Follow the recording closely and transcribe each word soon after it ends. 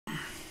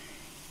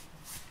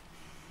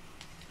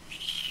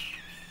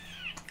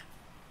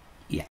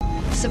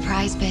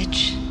Surprise,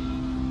 bitch.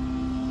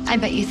 I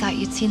bet you thought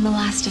you'd seen the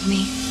last of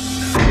me.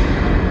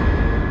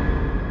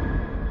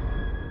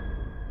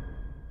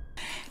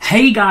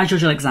 Hey guys,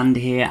 George Alexander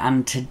here,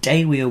 and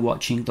today we are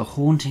watching The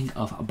Haunting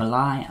of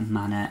Bly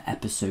Manor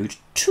episode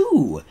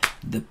 2,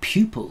 The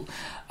Pupil.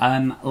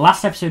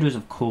 Last episode was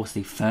of course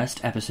the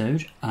first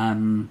episode.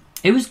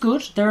 It was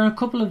good. There are a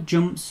couple of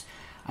jumps.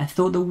 I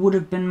thought there would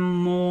have been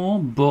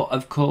more, but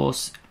of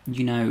course,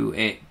 you know,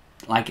 it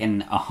like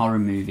in a horror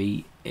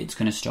movie, it's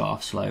going to start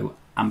off slow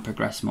and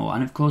progress more.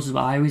 And of course, as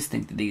well, I always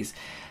think that these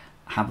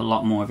have a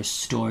lot more of a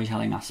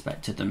storytelling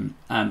aspect to them.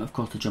 Of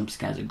course, the jump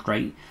scares are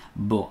great,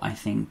 but I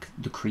think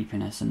the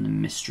creepiness and the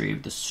mystery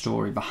of the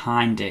story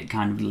behind it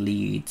kind of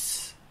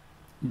leads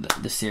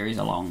the series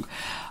along.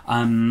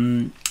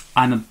 I'm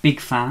a big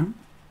fan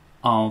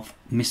of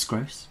Miss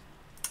Gross.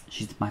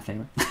 She's my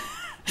favourite.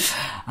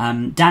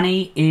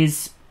 Danny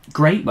is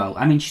great. Well,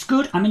 I mean, she's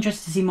good. I'm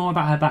interested to see more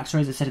about her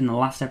backstory, as I said in the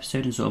last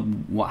episode, and sort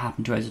of what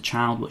happened to her as a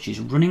child, what she's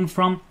running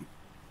from,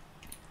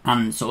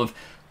 and sort of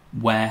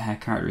where her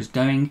character is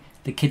going.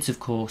 The kids, of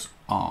course,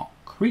 are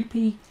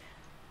creepy.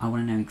 I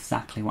want to know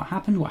exactly what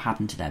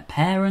happened to their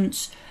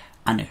parents,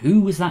 and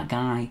who was that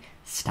guy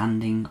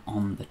standing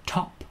on the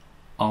top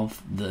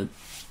of the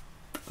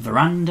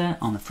veranda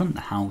on the front of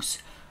the house.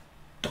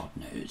 God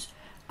knows.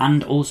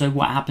 And also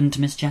what happened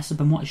to Miss Jessup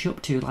and what is she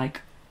up to.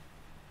 Like,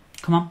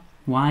 come on,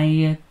 why are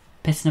you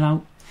pissing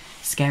about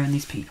scaring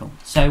these people?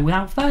 So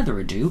without further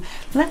ado,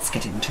 let's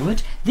get into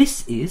it.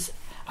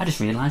 I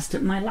just realised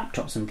that my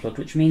laptop's unplugged,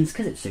 which means,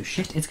 because it's so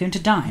shit, it's going to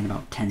die in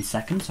about 10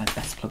 seconds, so I'd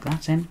best plug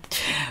that in.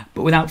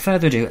 But without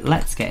further ado,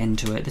 let's get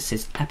into it. This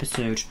is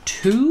episode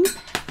 2,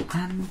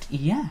 and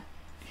yeah,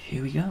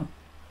 here we go.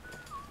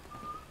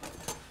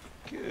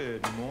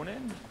 Good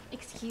morning.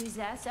 Excuse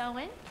us,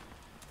 Owen?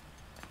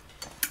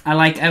 I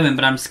like Owen,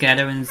 but I'm scared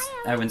Owen's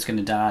going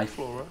to die.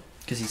 Flora.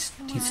 Because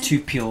he's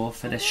too pure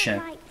for this show.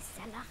 Right,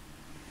 Stella.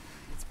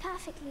 It's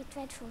perfectly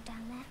dreadful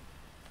down there.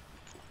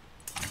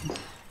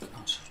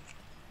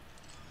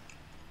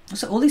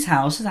 So all these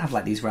houses have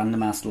like these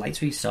random ass lights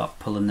where you start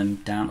pulling them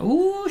down.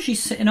 Ooh,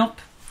 she's sitting up.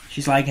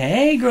 She's like,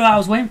 hey girl, I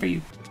was waiting for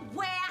you.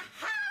 Where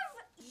have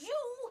you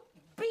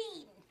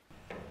been?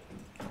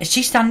 Is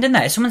she standing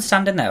there? Is someone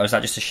standing there, or is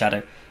that just a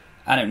shadow?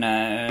 I don't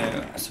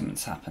know.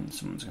 Something's happened.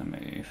 Someone's going to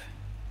move.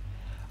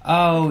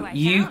 Oh,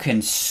 you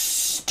can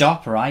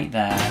stop right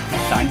there.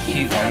 Thank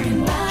you very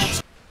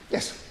much.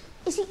 Yes.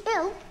 Is he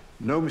ill?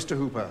 No, Mr.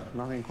 Hooper.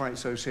 Nothing quite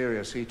so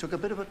serious. He took a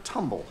bit of a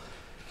tumble.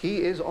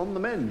 He is on the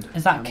mend.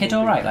 Is that kid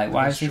alright? Like,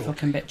 why is he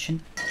fucking bitching?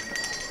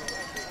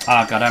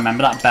 Oh god, I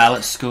remember that bell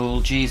at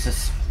school.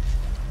 Jesus.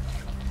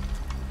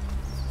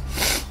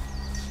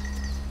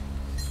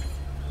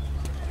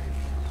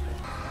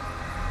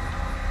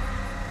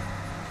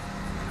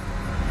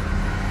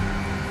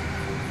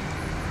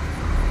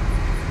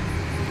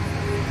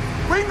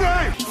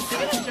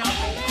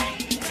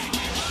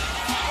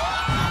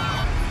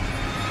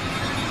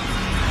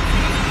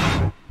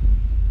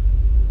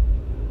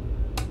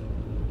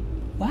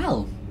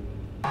 Well.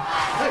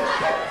 Hey,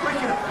 break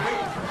it up!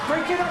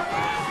 Break it up!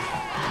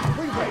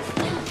 Wingrave!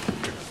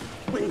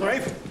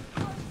 Wingrave!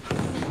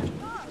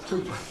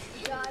 Hooper!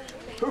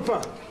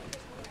 Hooper!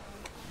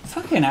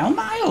 Fucking hell,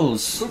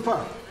 Miles!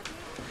 Hooper!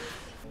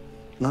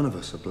 None of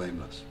us are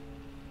blameless.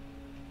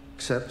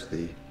 Except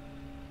the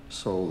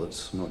soul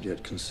that's not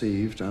yet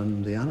conceived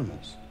and the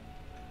animals.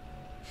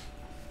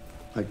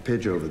 Like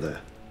Pidge over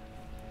there.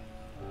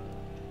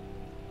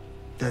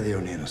 They're the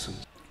only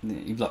innocents.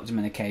 You've locked him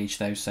in a cage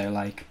though, so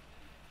like...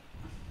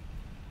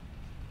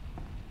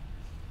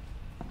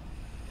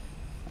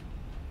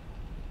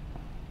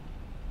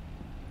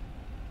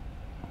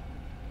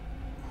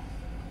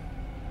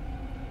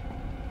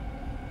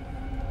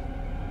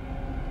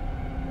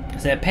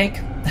 Is it a pig?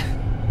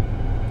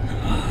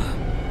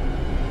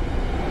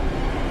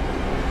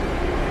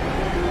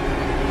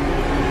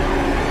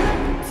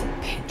 It's a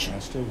pigeon.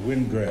 Master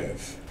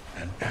Wingrave,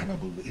 an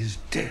animal is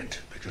dead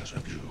because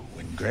of you,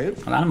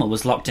 Wingrave. An animal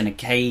was locked in a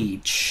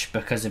cage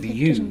because of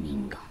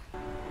you.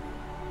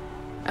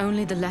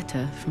 Only the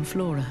letter from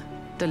Flora,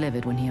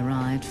 delivered when he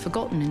arrived,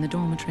 forgotten in the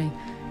dormitory,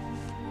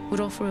 would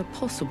offer a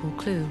possible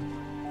clue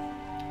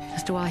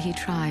as to why he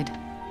tried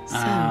so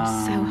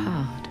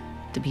hard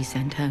to be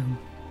sent home.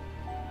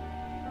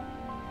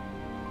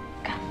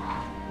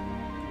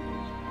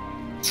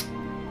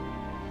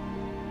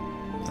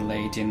 The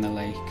lady in the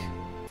lake.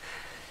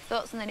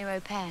 Thoughts on the new au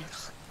pair?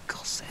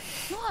 Gossip.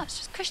 What? It's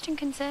just Christian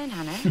concern,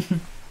 Hannah.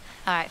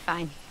 All right,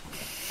 fine.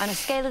 On a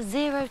scale of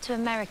 0 to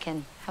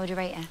American, how would you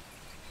rate her?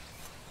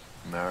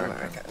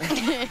 American.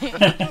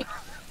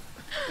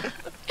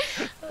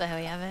 There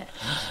we have it.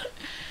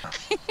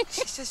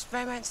 It's just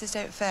romances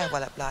don't fare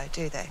well at Bly,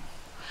 do they?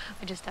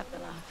 We just have to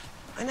laugh.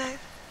 I know,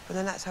 but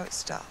then that's how it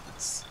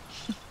starts.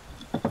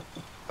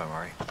 Don't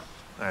worry.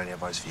 I only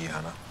have eyes for you,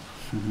 Hannah.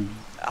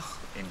 Oh,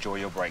 Enjoy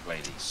your break,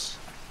 ladies.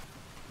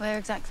 Where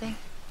exactly?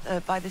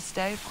 by the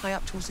stove, high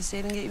up towards the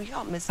ceiling. You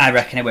can't miss it. I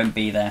reckon it won't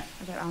be there.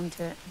 I'll get round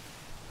to it.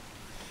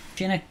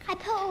 Do you know? I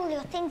put all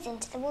your things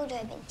into the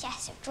wardrobe in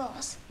chest of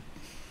drawers.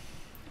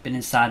 been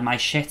inside my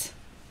shit.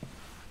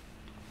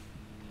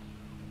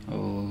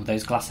 Oh,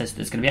 those glasses.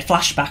 There's going to be a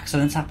flashback,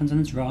 something's happened,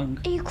 something's wrong.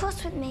 Are you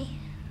cross with me?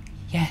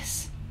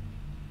 Yes.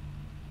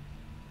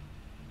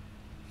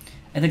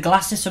 Are the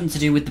glasses something to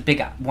do with the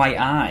big white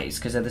eyes?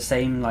 Because they're the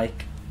same,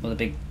 like, well, the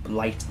big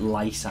light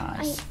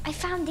eyes. I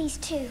found these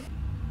too.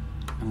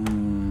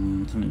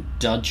 Something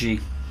dodgy.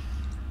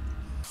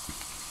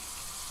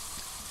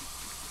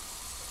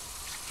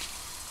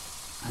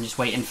 I'm just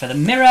waiting for the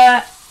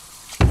mirror.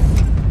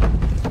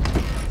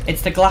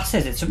 It's the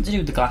glasses. It's something to do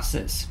with the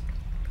glasses.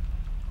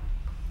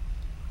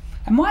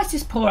 And why is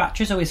this poor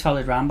actress always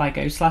followed around by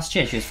ghosts? Last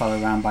year she was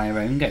followed around by her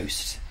own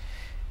ghost.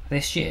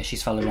 This year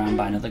she's followed around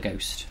by another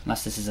ghost.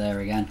 Unless this is her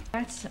again.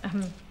 That's, I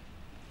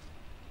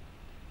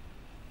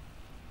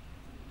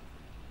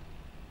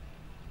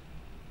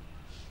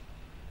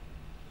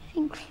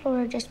think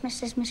Flora just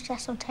misses Miss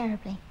Jessel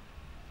terribly.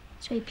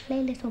 So we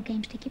play little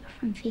games to keep her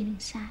from feeling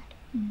sad.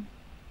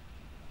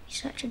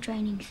 It's such a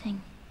draining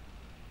thing.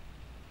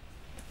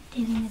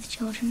 Dealing with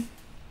children.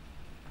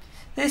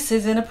 This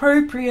is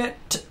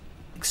inappropriate.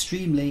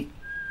 Extremely.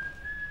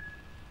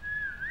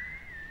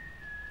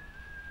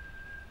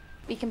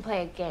 We can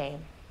play a game.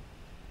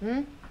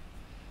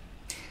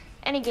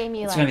 Any game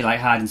you like. It's going to be like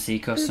hide and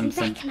seek or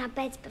something. We'll be back in our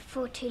beds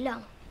before too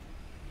long.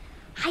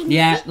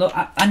 Yeah, look,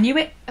 I knew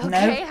it. Okay,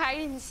 No.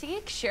 hide and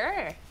seek,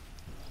 sure.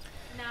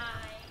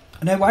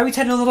 No, why are we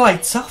turning all the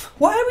lights off?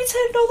 Why are we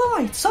turning all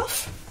the lights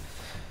off?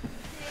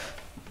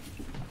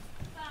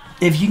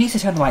 If you need to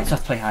turn the lights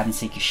off, play hide and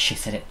seek, you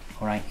shit at it,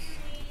 alright?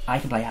 I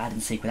can play hide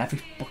and seek with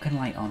every fucking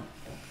light on.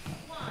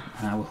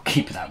 And I will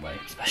keep it that way,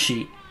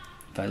 especially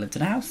if I lived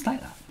in a house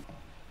like that.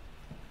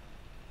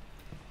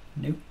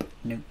 Nope,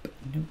 nope,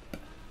 nope.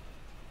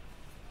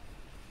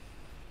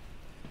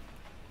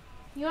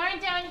 You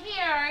aren't down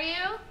here, are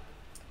you?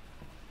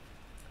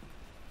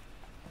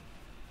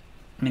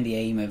 I mean, the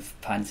aim of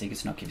hide and seek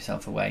is to not give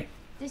yourself away.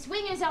 This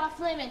wing is off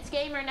limits,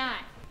 game or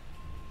not.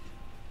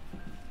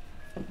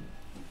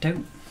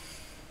 Don't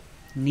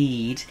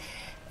need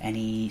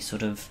any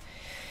sort of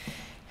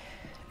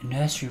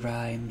nursery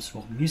rhymes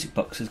or music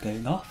boxes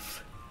going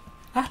off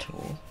at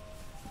all,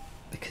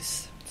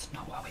 because it's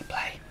not how we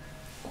play.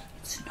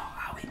 It's not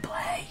how we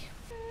play.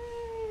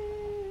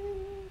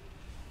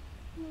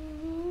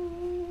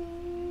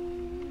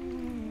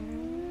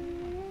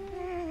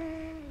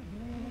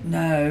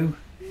 No.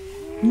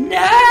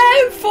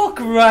 No! Fuck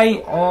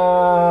right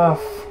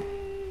off!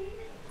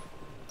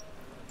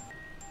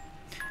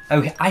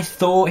 Oh, I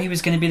thought he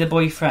was going to be the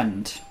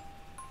boyfriend.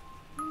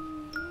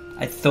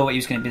 I thought he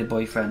was going to be the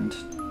boyfriend.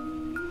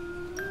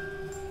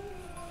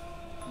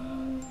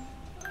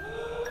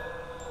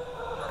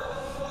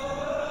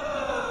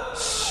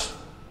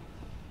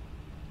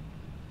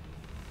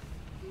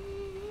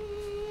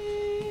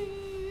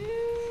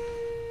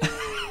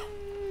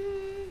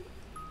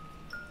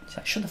 He's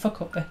like, shut the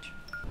fuck up, bitch.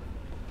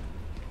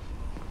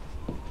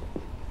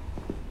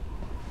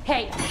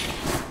 Hey!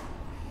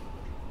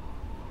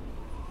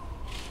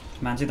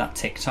 Reminds me of that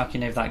TikTok, you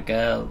know, of that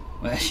girl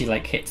where she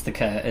like hits the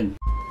curtain.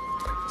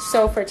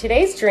 So for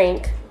today's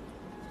drink...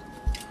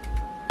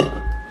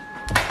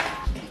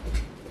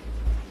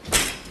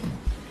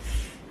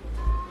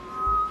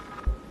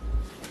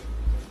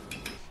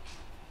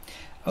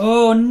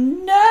 Oh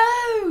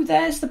no!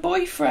 There's the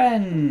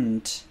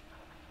boyfriend!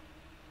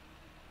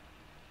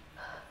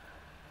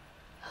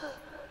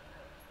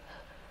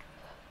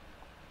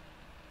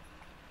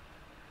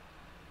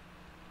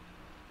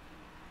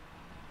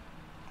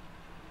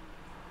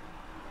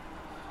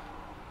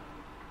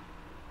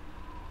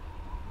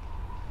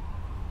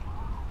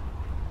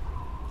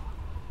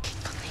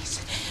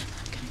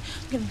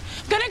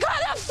 Gonna call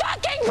the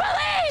fucking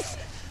police!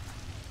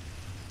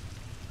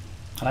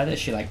 I like that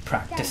she like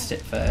practiced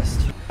it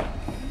first.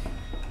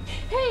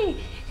 Hey,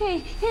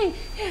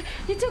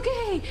 it's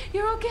okay.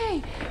 You're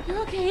okay. You're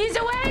okay. He's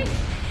awake.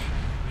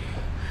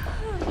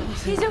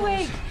 He's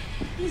awake.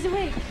 He's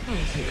awake.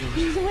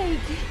 He's awake.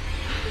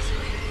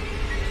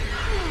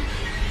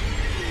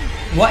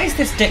 What is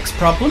this dick's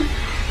problem?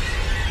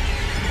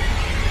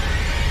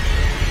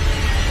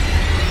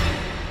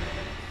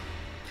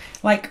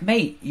 Like,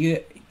 mate,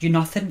 you're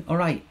nothing,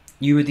 alright?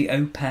 You were the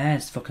au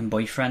pair's fucking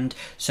boyfriend,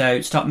 so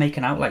stop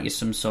making out like you're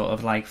some sort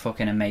of, like,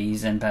 fucking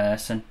amazing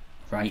person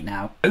right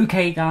now.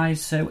 Okay,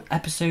 guys, so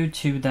episode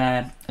 2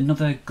 there.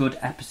 Another good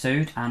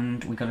episode,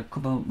 and we got a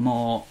couple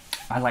more.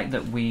 I like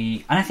that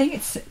and I think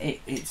it's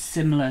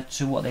similar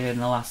to what they did in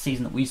the last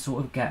season, that we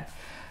sort of get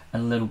a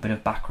little bit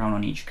of background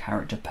on each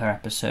character per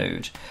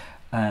episode.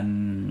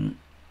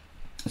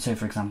 So,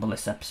 for example,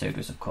 this episode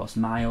was, of course,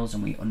 Miles,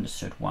 and we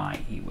understood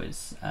why he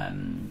was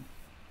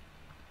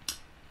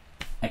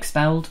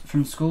expelled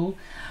from school.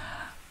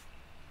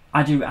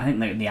 I think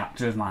the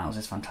actor of Miles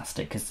is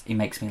fantastic, because he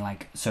makes me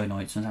like so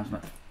annoyed sometimes. I'm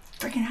like,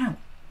 freaking out,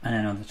 and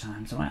then other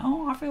times I'm like,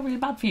 oh, I feel really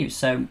bad for you.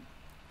 So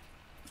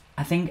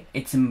I think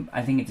it's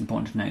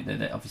important to note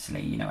that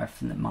obviously, you know,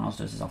 everything that Miles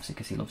does is obviously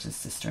because he loves his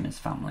sister and his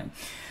family.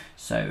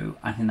 So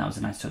I think that was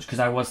a nice touch, because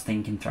I was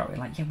thinking throughout it,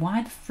 like, yeah,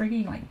 why the frig are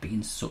you like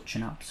being such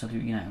an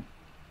absolute, you know,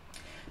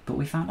 But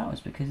we found out it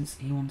was because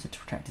he wanted to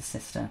protect his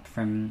sister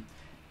from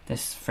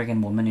this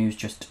friggin' woman who's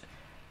just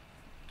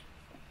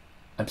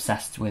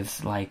obsessed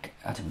with, like,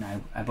 I don't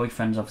know, her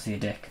boyfriend's obviously a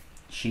dick.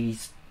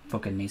 She's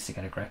fucking needs to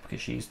get a grip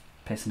because she's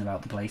pissing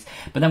about the place.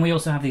 But then we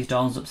also have these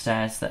dolls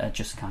upstairs that are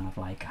just kind of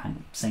like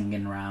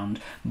singing around.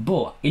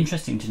 But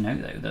interesting to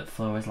note though that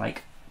Flora's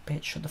like,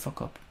 bitch, shut the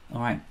fuck up.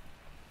 Alright.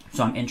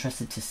 So I'm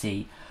interested to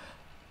see,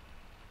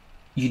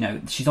 you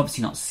know, she's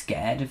obviously not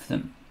scared of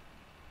them.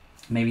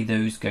 Maybe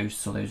those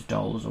ghosts or those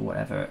dolls or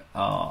whatever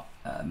are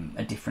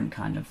a different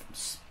kind of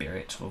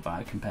spirit or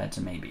vibe compared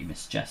to maybe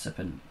Miss Jessup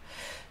and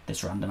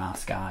this random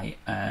ass guy,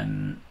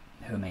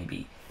 who are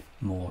maybe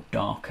more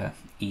darker,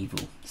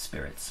 evil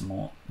spirits,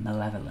 more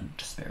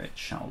malevolent spirits,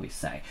 shall we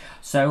say.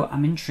 So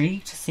I'm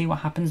intrigued to see what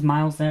happens.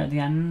 Miles there at the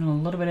end, a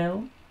little bit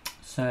ill.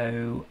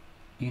 So,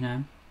 you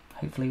know,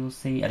 hopefully we'll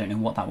see. I don't know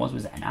what that was.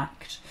 Was it an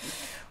act?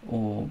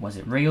 Or was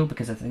it real?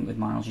 Because I think with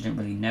Miles you didn't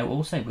really know.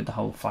 Also with the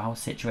whole flower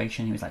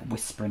situation, he was like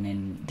whispering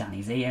in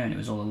Danny's ear and it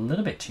was all a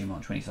little bit too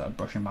much when he started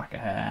brushing back her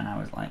hair, and I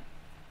was like...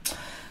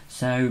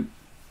 So,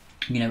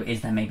 you know,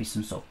 is there maybe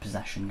some sort of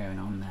possession going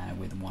on there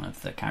with one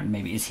of the characters?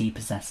 Maybe is he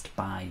possessed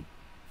by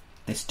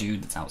this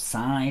dude that's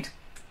outside?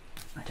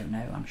 I don't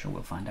know. I'm sure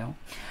we'll find out.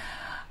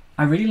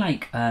 I really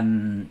like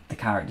the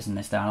characters in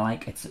this. Though I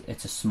like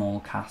it's a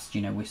small cast.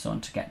 You know, we're starting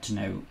to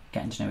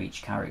getting to know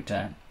each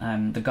character.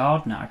 The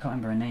gardener, I can't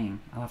remember her name.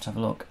 I'll have to have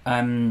a look.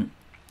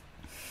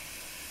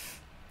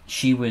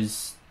 She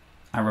was.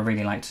 I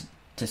really liked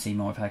to see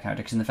more of her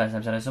character because in the first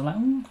episode I was like,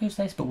 oh, who's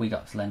this? But we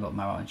got to learn about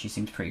Mara and she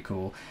seems pretty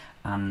cool.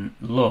 And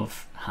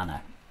love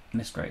Hannah.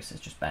 Miss Grace is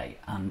just bae,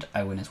 and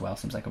Owen as well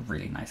seems like a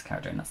really nice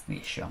character, and that's the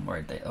issue. I'm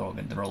worried they're all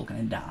going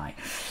to die.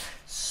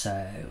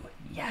 So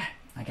yeah,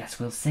 I guess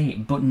we'll see.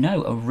 But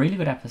no, a really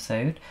good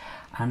episode,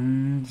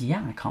 and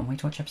yeah, I can't wait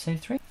to watch episode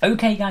 3.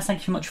 Okay, guys, thank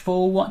you so much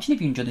for watching.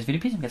 If you enjoyed this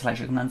video, please don't forget to like,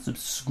 share, comment, and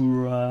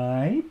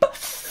subscribe.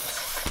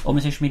 All my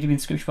social media in the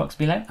description box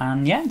below,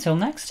 and yeah, until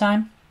next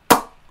time,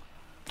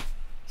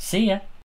 see ya.